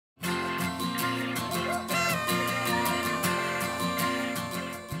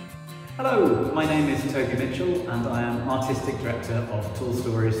Hello, my name is Toby Mitchell and I am Artistic Director of Tall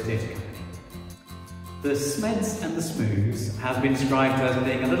Stories Theatre Company. The Smeds and the Smoos have been described as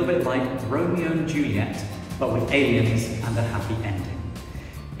being a little bit like Romeo and Juliet, but with aliens and a happy ending.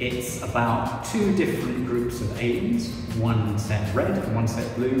 It's about two different groups of aliens, one set red and one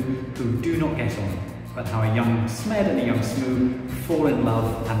set blue, who do not get on, but how a young Smed and a young Smoo fall in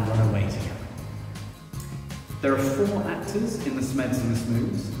love and run away together. There are 4 actors in the Smeds and the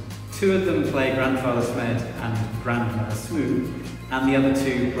Smoos. 2 of them play Grandfather Smed and Grandmother Smoo, and the other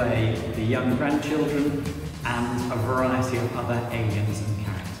 2 play the young grandchildren and a variety of other aliens and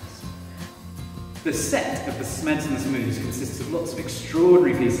characters. The set of the Smeds and the Smoos consists of lots of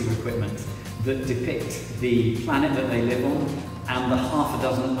extraordinary pieces of equipment that depict the planet that they live on and the half a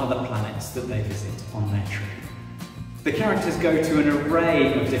dozen other planets that they visit on their trip. The characters go to an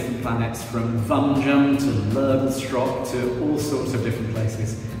array of different planets, from Vunjum to Lurgelstrop to all sorts of different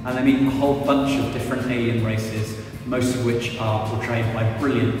places, and they meet a whole bunch of different alien races, most of which are portrayed by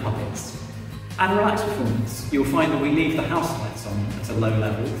brilliant puppets. And relaxed performance. You'll find that we leave the house lights on at a low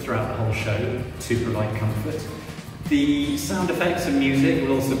level throughout the whole show to provide comfort. The sound effects and music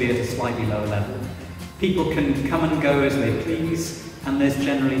will also be at a slightly lower level. People can come and go as they please, and there's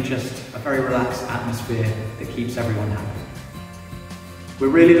generally just a very relaxed atmosphere that keeps everyone happy. We're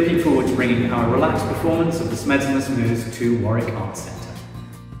really looking forward to bringing our relaxed performance of the Smeds and the Smoos to Warwick Arts Centre.